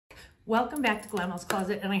Welcome back to Glamma's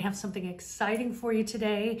Closet, and I have something exciting for you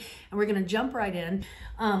today, and we're gonna jump right in.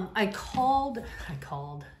 I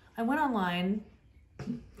went online.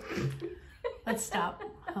 Let's stop,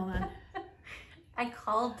 hold on. I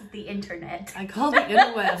called the internet. I called the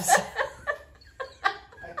interwebs.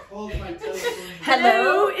 I called my telephone.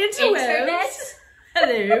 Hello, interwebs. Internet?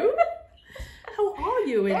 Hello. How are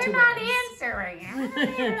you, interwebs? They're not answering.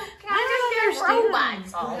 I just hear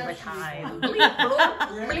robots all the time. Bleep, bloop,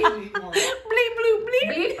 bleep, Bleep. Bleep, bloop, bleep.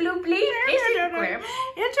 bleep, bloop, bleep. This is Grandma.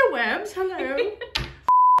 Interwebs, hello.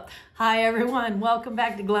 Hi everyone, welcome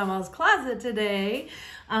back to Glamma's Closet today.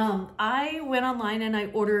 I went online and I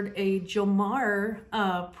ordered a Jomar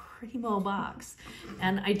Primo Box,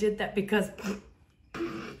 and I did that because,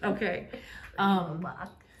 okay,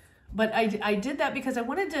 but I did that because I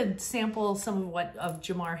wanted to sample some of what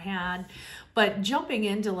Jomar had, but jumping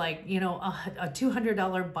into like, you know, a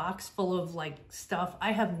 $200 box full of like stuff,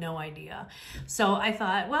 I have no idea. So I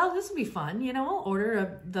thought, well, this will be fun, you know, I'll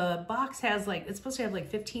order the box has like, it's supposed to have like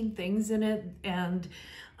 15 things in it, and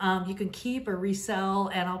you can keep or resell,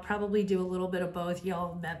 and I'll probably do a little bit of both.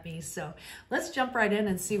 Y'all met me. So let's jump right in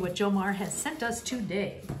and see what Jomar has sent us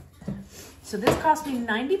today. So this cost me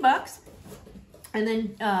 90 bucks. And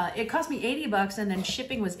then it cost me 80 bucks, and then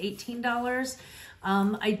shipping was $18.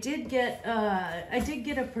 I did get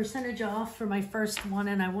a percentage off for my first one,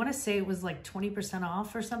 and I want to say it was like 20%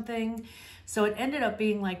 off or something. So it ended up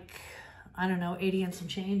being like, I don't know, 80 and some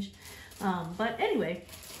change. But anyway,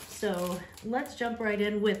 so let's jump right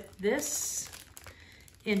in with this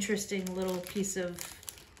interesting little piece of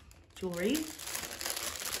jewelry.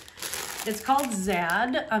 It's called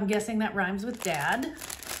Zad. I'm guessing that rhymes with dad.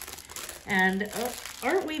 And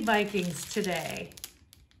aren't we Vikings today?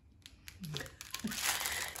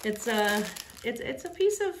 It's a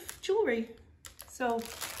piece of jewelry. So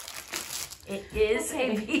It is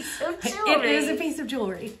a piece of jewelry. it is a piece of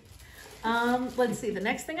jewelry. Let's see. The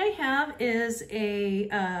next thing I have is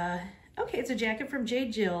it's a jacket from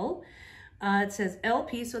Jill. It says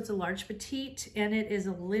LP, so it's a large petite, and it is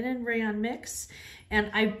a linen rayon mix.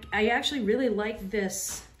 And I actually really like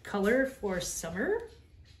this color for summer.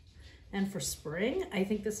 And for spring, I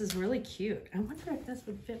think this is really cute. I wonder if this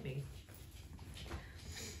would fit me.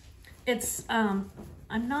 It's, I'm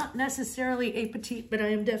not necessarily a petite, but I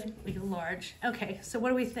am definitely a large. Okay, so what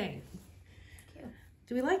do we think? Cute.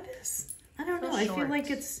 Do we like this? I don't know. I feel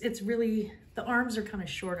like it's really, the arms are kind of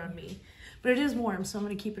short on me. But it is warm, so I'm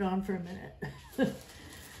going to keep it on for a minute.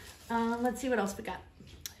 Let's see what else we got.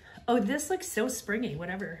 Oh, this looks so springy,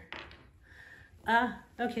 whatever.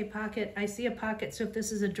 Okay, pocket. I see a pocket, so if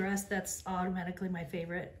this is a dress, that's automatically my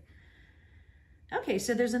favorite. Okay,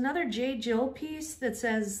 so there's another Jill piece that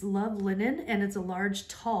says Love Linen, and it's a large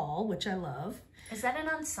tall, which I love. Is that an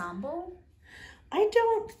ensemble? I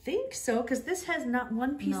don't think so, because this has not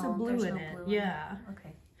one piece of blue there's in no it. blue in Yeah. it.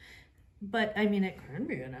 Okay. But, I mean, it can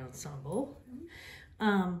be an ensemble.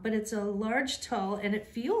 But it's a large tall, and it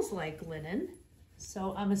feels like linen.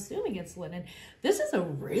 So I'm assuming it's linen. This is a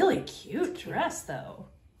really cute dress though.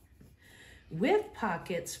 With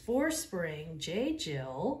pockets for spring,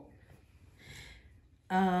 Jill.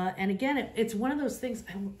 And again, it's one of those things,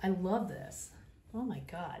 I love this. Oh my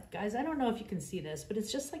God, guys, I don't know if you can see this, but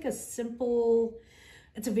it's just like a simple,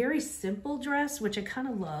 it's a very simple dress, which I kind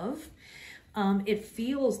of love.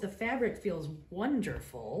 The fabric feels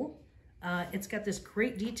wonderful. It's got this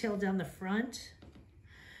great detail down the front.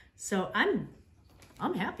 So I'm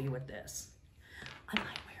happy with this. I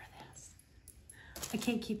might wear this. I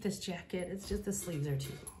can't keep this jacket. It's just the sleeves are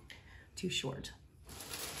too short.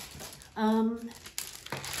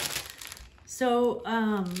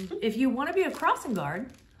 If you want to be a crossing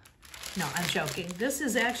guard, no, I'm joking. This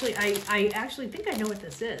is actually, I actually think I know what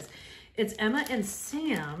this is. It's Emma and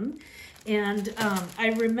Sam. And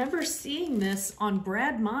I remember seeing this on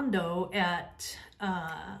Brad Mondo at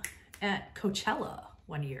Coachella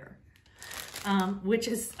one year. Which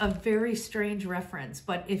is a very strange reference,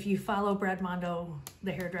 but if you follow Brad Mondo,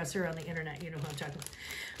 the hairdresser, on the internet, you know who I'm talking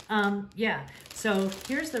about. Yeah, so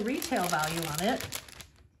here's the retail value on it.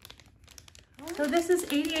 So this is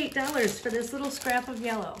 $88 for this little scrap of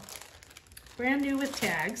yellow. Brand new with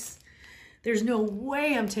tags. There's no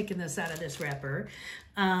way I'm taking this out of this wrapper.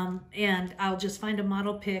 And I'll just find a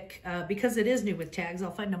model pic, because it is new with tags,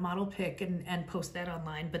 I'll find a model pic and post that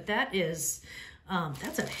online. But that is...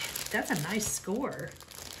 that's a nice score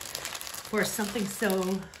for something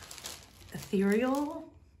so ethereal,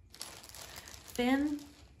 thin,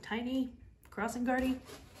 tiny, crossing guardy.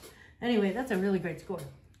 Anyway, that's a really great score.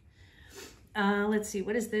 Let's see,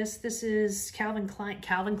 what is this? This is Calvin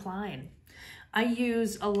Klein. I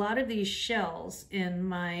use a lot of these shells in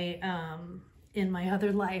my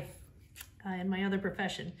other life, in my other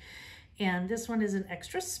profession. And this one is an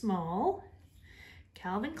extra small.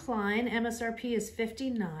 Calvin Klein, MSRP is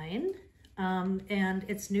 $59, and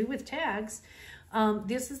it's new with tags.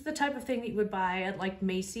 This is the type of thing that you would buy at like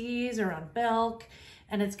Macy's or on Belk,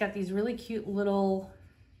 and it's got these really cute little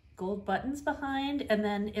gold buttons behind, and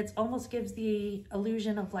then it almost gives the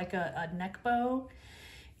illusion of like a neck bow.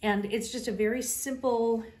 And it's just a very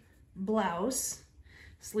simple blouse,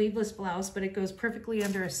 sleeveless blouse, but it goes perfectly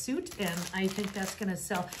under a suit, and I think that's gonna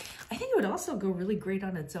sell. I think it would also go really great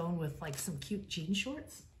on its own with like some cute jean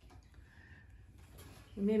shorts.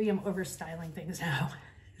 Maybe I'm overstyling things now.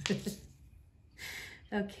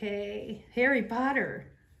 Okay, Harry Potter.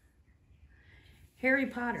 Harry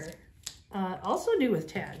Potter, also new with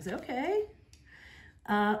tags, okay.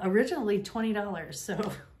 Originally $20,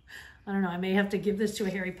 so I don't know, I may have to give this to a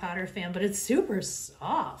Harry Potter fan, but it's super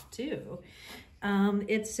soft too.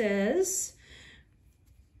 It says,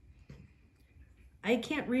 I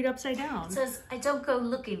can't read upside down. It says, I don't go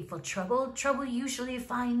looking for trouble. Trouble usually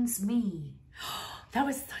finds me. That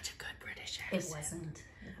was such a good British accent. It wasn't.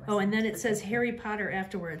 Oh, and then it says Harry Potter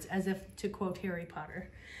afterwards, as if to quote Harry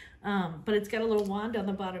Potter. But it's got a little wand on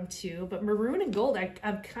the bottom too. But maroon and gold,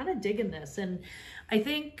 I'm kind of digging this. And I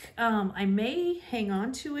think I may hang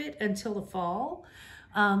on to it until the fall.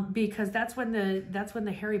 Because that's when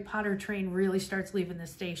the Harry Potter train really starts leaving the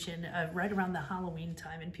station, right around the Halloween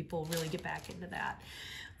time, and people really get back into that.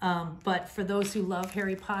 But for those who love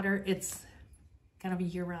Harry Potter, it's kind of a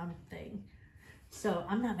year-round thing. So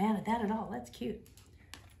I'm not mad at that at all. That's cute.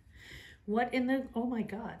 What in the, oh my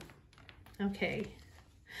God. Okay.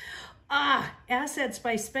 Assets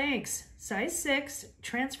by Spanx, size 6,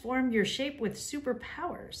 transform your shape with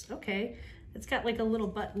superpowers. Okay. It's got like a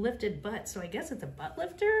little lifted butt, so I guess it's a butt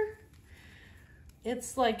lifter.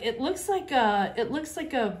 It's like, it looks like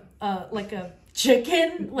a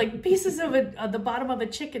chicken, like pieces of the bottom of a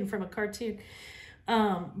chicken from a cartoon.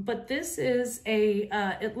 But this is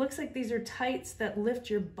it looks like these are tights that lift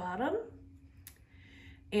your bottom.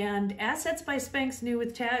 And Assets by Spanx, new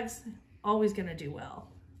with tags, always gonna do well.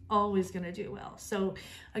 Always gonna do well. So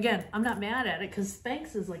again, I'm not mad at it because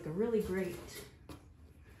Spanx is like a really great.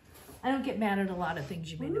 I don't get mad at a lot of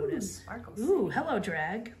things you may notice. Sparkles. Ooh, hello,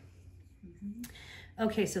 drag.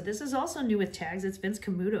 Okay, so this is also new with tags. It's Vince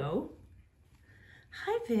Camuto.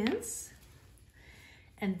 Hi, Vince.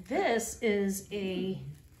 And this is a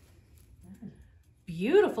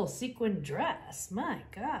beautiful sequin dress. My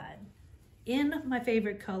God. In my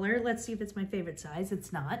favorite color. Let's see if it's my favorite size.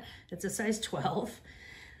 It's not. It's a size 12.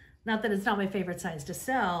 Not that it's not my favorite size to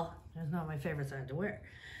sell. It's not my favorite size to wear.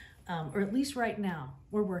 Or at least right now,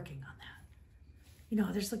 we're working on that. You know,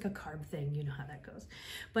 there's like a carb thing, you know how that goes.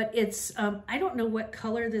 But it's, I don't know what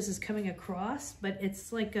color this is coming across, but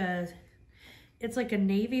it's like a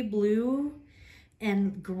navy blue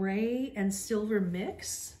and gray and silver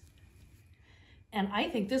mix. And I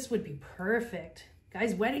think this would be perfect.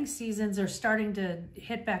 Guys, wedding seasons are starting to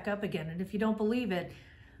hit back up again. And if you don't believe it,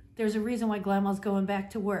 there's a reason why Glamma's going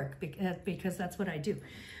back to work, because that's what I do.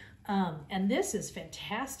 And this is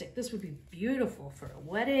fantastic. This would be beautiful for a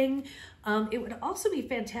wedding. It would also be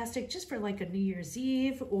fantastic just for like a New Year's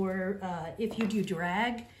Eve, or if you do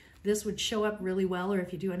drag, this would show up really well, or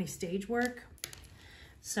if you do any stage work.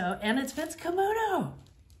 So, and it's Vince Camuto.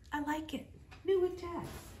 I like it. New with tags.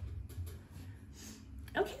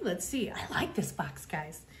 Okay, let's see. I like this box,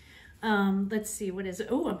 guys. Let's see, what is it?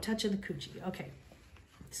 Oh, I'm touching the coochie. Okay.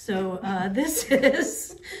 So this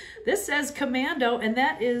says Commando, and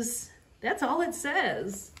that's all it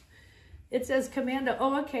says. It says Commando.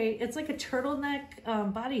 Oh, okay. It's like a turtleneck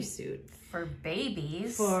bodysuit. For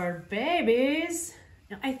babies. For babies.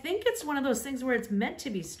 Now, I think it's one of those things where it's meant to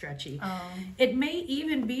be stretchy. It may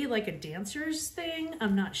even be like a dancer's thing.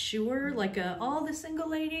 I'm not sure. Like all the single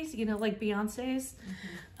ladies, you know, like Beyonce's.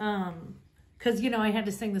 Because, you know, I had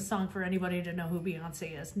to sing the song for anybody to know who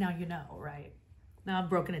Beyonce is. Now you know, right? Now I've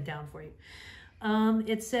broken it down for you.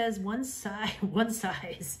 It says one size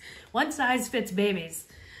fits babies.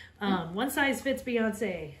 One size fits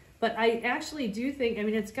Beyonce. But I actually do think, I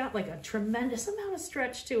mean, it's got like a tremendous amount of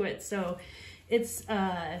stretch to it. So it's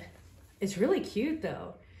really cute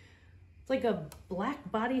though. It's like a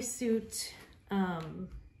black bodysuit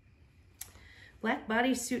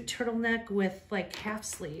turtleneck with like half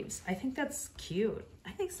sleeves. I think that's cute.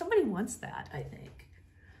 I think somebody wants that, I think.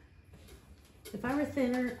 If I were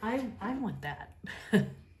thinner, I want that.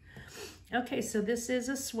 Okay, so this is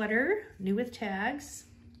a sweater, new with tags.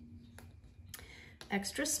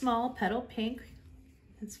 Extra small, petal pink.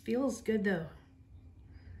 It feels good though.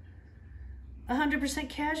 100%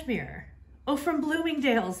 cashmere. Oh, from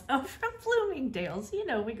Bloomingdale's. Oh, from Bloomingdale's. You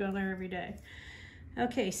know, we go there every day.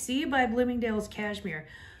 Okay, See by Bloomingdale's Cashmere.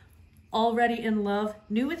 Already in love.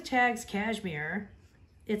 New with tags cashmere.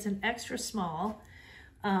 It's an extra small.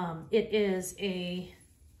 It is a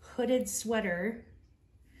hooded sweater.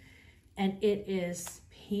 And it is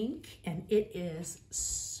pink. And it is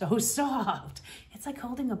so soft. It's like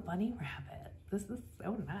holding a bunny rabbit. This is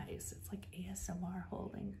so nice. It's like ASMR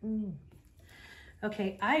holding.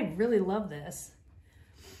 Okay, I really love this.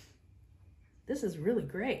 This is really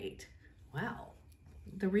great. Wow.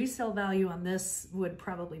 The resale value on this would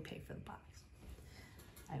probably pay for the box,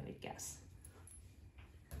 I would guess.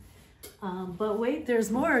 But wait,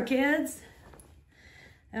 there's more, kids.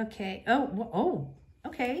 Okay. Oh,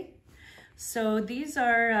 okay. So these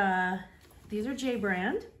are J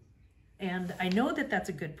brand, and I know that that's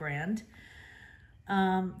a good brand.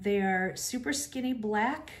 They are super skinny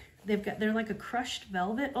black. They're like a crushed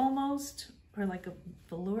velvet almost, or like a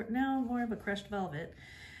velour, no, more of a crushed velvet.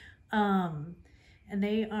 And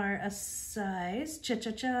they are a size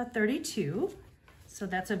 32. So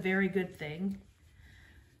that's a very good thing.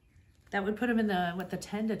 That would put them in the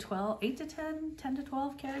 10 to 12, 8 to 10, 10 to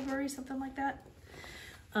 12 category, something like that.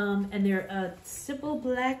 And they're a simple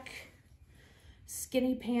black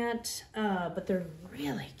skinny pant, but they're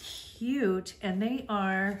really cute. And they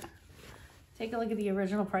are, take a look at the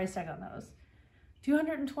original price tag on those.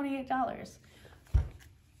 $228.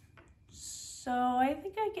 So I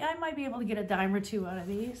think I might be able to get a dime or two out of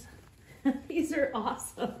these. These are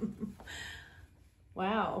awesome.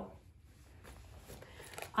 Wow.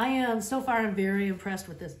 So far I'm very impressed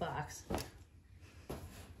with this box.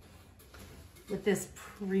 With this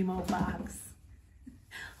Primo box.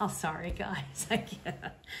 Oh, sorry guys,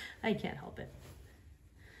 I can't help it.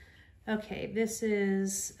 Okay, this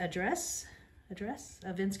is a dress,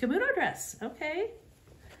 a Vince Camuto dress, okay.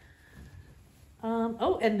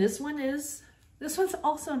 Oh, and this one's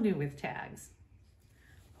also new with tags.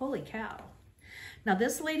 Holy cow. Now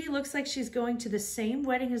this lady looks like she's going to the same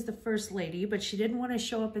wedding as the first lady, but she didn't want to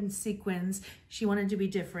show up in sequins. She wanted to be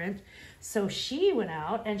different. So she went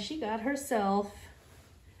out and she got herself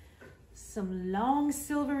some long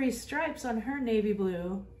silvery stripes on her navy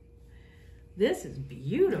blue. This is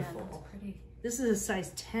beautiful. Yeah, that's pretty. This is a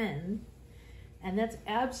size 10, and that's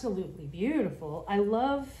absolutely beautiful. I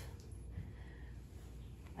love,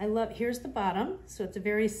 here's the bottom. So it's a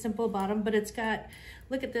very simple bottom, but it's got,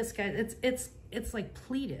 look at this, guys. It's like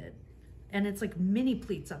pleated, and it's like mini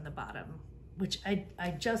pleats on the bottom, which I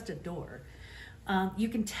just adore. You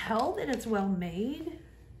can tell that it's well made.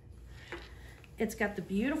 It's got the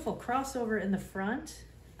beautiful crossover in the front,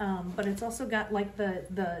 but it's also got like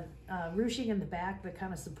the ruching in the back, the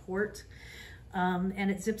kind of support, and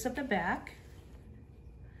it zips up the back.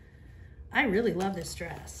 I really love this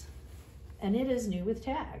dress, and it is new with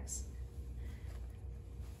tags.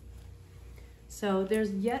 So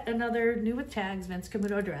there's yet another new with tags Vince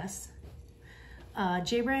Camuto dress.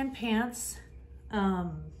 J brand pants.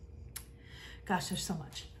 Gosh, there's so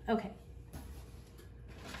much. Okay.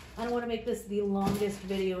 I don't want to make this the longest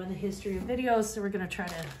video in the history of videos, so we're going to try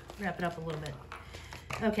to wrap it up a little bit.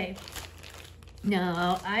 Okay.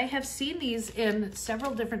 Now, I have seen these in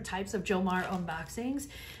several different types of Jomar unboxings,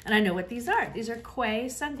 and I know what these are. These are Quay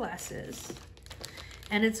sunglasses.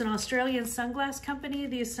 And it's an Australian sunglass company.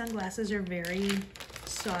 These sunglasses are very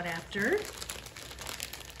sought after.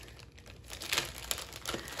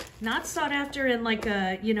 Not sought after in like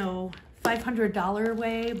a, you know, $500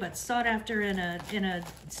 way, but sought after in a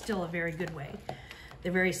still a very good way.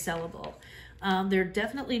 They're very sellable. They're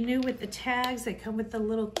definitely new with the tags. They come with the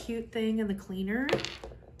little cute thing and the cleaner.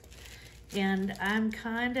 And I'm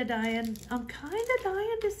kind of dying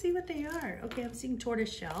to see what they are. Okay, I'm seeing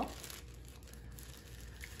tortoise shell.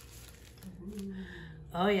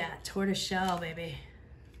 Oh yeah, tortoise shell, baby.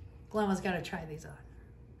 Glamma's got to try these on.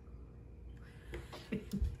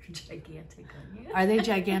 Gigantic, aren't you? Are they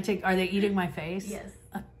gigantic? Are they eating my face? Yes.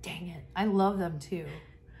 Oh, dang it. I love them too.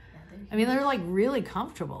 Yeah, I mean, they're like really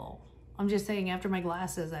comfortable. I'm just saying, after my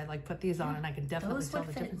glasses, I like put these on and I can definitely tell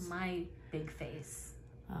the difference. Those would fit my big face.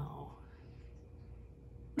 Oh.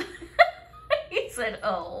 He said,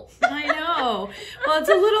 oh. I know. Well, it's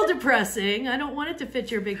a little depressing. I don't want it to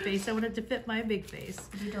fit your big face. I want it to fit my big face.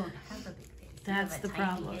 You don't have a big face. That's the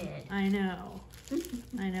problem. Head. I know.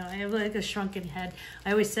 I know. I have like a shrunken head.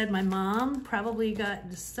 I always said my mom probably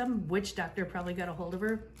some witch doctor probably got a hold of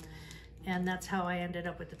her. And that's how I ended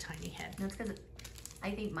up with a tiny head. That's because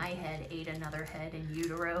I think my head ate another head in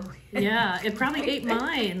utero. Yeah, it probably ate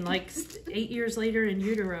mine like 8 years later in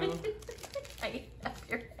utero. I have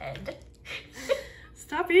your head.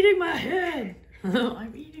 Stop eating my head.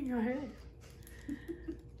 I'm eating your head.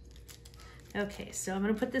 Okay, so I'm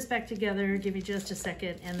gonna put this back together. Give me just a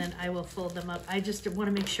second, and then I will fold them up. I just want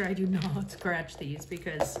to make sure I do not scratch these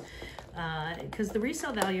because the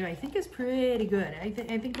resale value I think is pretty good. I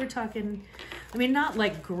think we're talking, I mean, not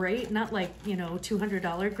like great, not like, you know,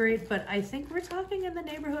 $200 great, but I think we're talking in the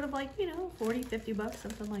neighborhood of like, you know, 40, 50 bucks,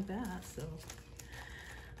 something like that. So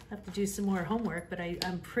I have to do some more homework, but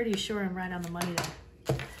I'm pretty sure I'm right on the money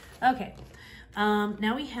there. Okay,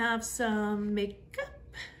 now we have some makeup.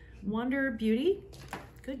 Wonder Beauty,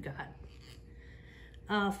 good God.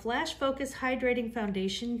 Flash Focus Hydrating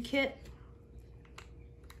Foundation Kit.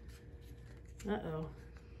 Uh-oh.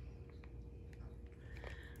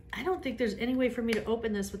 I don't think there's any way for me to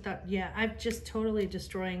open this without, yeah, I'm just totally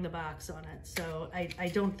destroying the box on it. So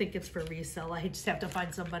I don't think it's for resale. I just have to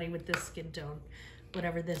find somebody with this skin tone,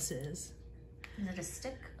 whatever this is. Is it a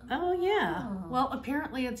stick? Oh, yeah. Oh. Well,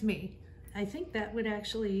 apparently it's me. I think that would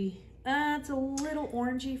actually... it's a little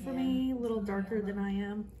orangey for me, a little darker than I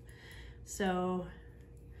am. So,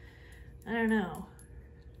 I don't know.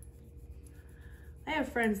 I have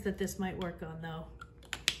friends that this might work on though.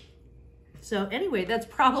 So anyway, that's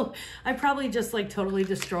probably, I probably just like totally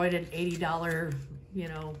destroyed an $80, you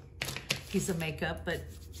know, piece of makeup, but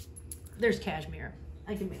there's cashmere.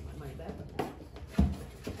 I can make my money back with that.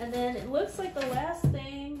 And then it looks like the last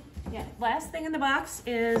thing, yeah, last thing in the box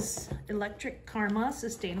is Electric Karma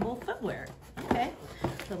Sustainable Footwear. Okay,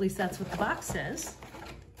 so at least that's what the box says.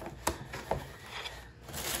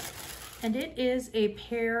 And it is a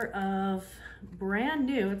pair of brand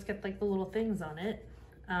new, it's got like the little things on it,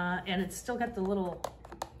 and it's still got the little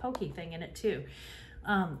pokey thing in it too.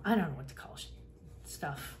 I don't know what to call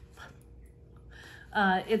stuff.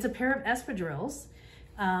 It's a pair of espadrilles.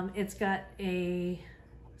 It's got a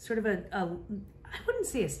sort of a I wouldn't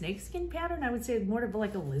say a snakeskin pattern. I would say more of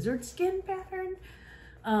like a lizard skin pattern,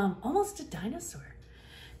 almost a dinosaur.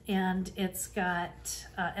 And it's got,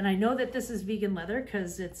 and I know that this is vegan leather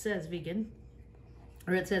because it says vegan,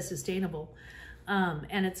 or it says sustainable.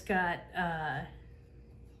 And it's got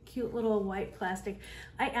cute little white plastic.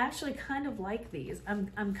 I actually kind of like these.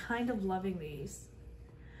 I'm kind of loving these.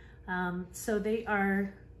 So they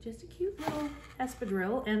are just a cute little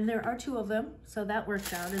espadrille, and there are 2 of them, so that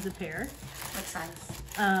works out as a pair. What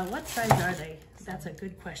size? What size are they? That's a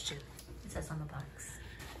good question. It says on the box.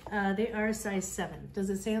 They are size 7. Does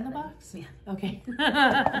it say on the box? Yeah. Okay.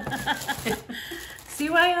 See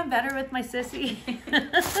why I'm better with my sissy?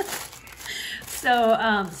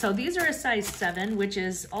 So these are a size 7, which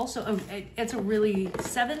is also, it's a really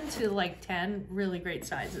 7 to like 10 really great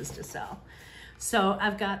sizes to sell. So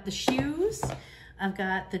I've got the shoes, I've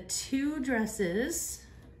got the 2 dresses,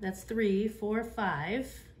 that's 3, 4,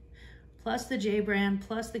 5, plus the J brand,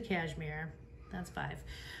 plus the cashmere, that's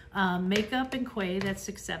 5. Makeup and Quay, that's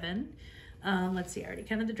 6, 7. Let's see, I already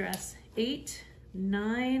counted the dress. 8,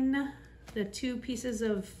 9, the 2 pieces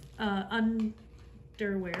of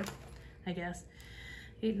underwear, I guess.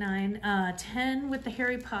 8, 9, 10 with the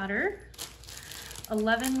Harry Potter,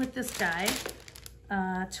 11 with this guy,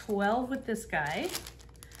 12 with this guy,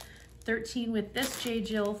 13 with this J.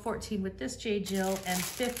 Jill, 14 with this J. Jill, and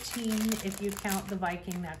 15 if you count the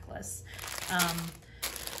Viking necklace.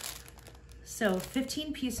 So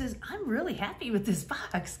 15 pieces. I'm really happy with this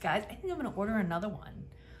box, guys. I think I'm gonna order another one.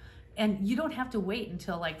 And you don't have to wait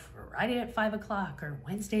until like Friday at 5 o'clock or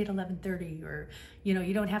Wednesday at 11:30, or, you know,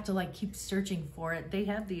 you don't have to like keep searching for it. They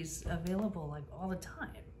have these available like all the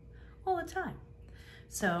time.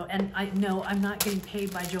 So, and I know I'm not getting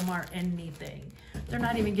paid by Jomar anything. They're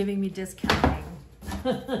not even giving me discounting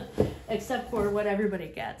except for what everybody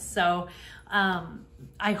gets. So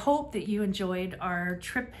I hope that you enjoyed our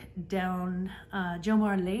trip down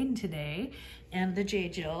Jomar Lane today and the J.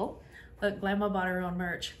 Jill. Look, Glamma bought her own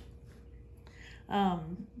merch.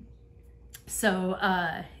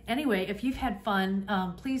 Anyway, if you've had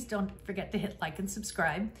fun, please don't forget to hit like and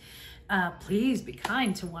subscribe. Please be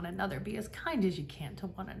kind to one another. Be as kind as you can to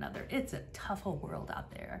one another. It's a tough whole world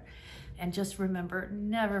out there. And just remember,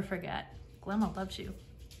 never forget, Glamma loves you.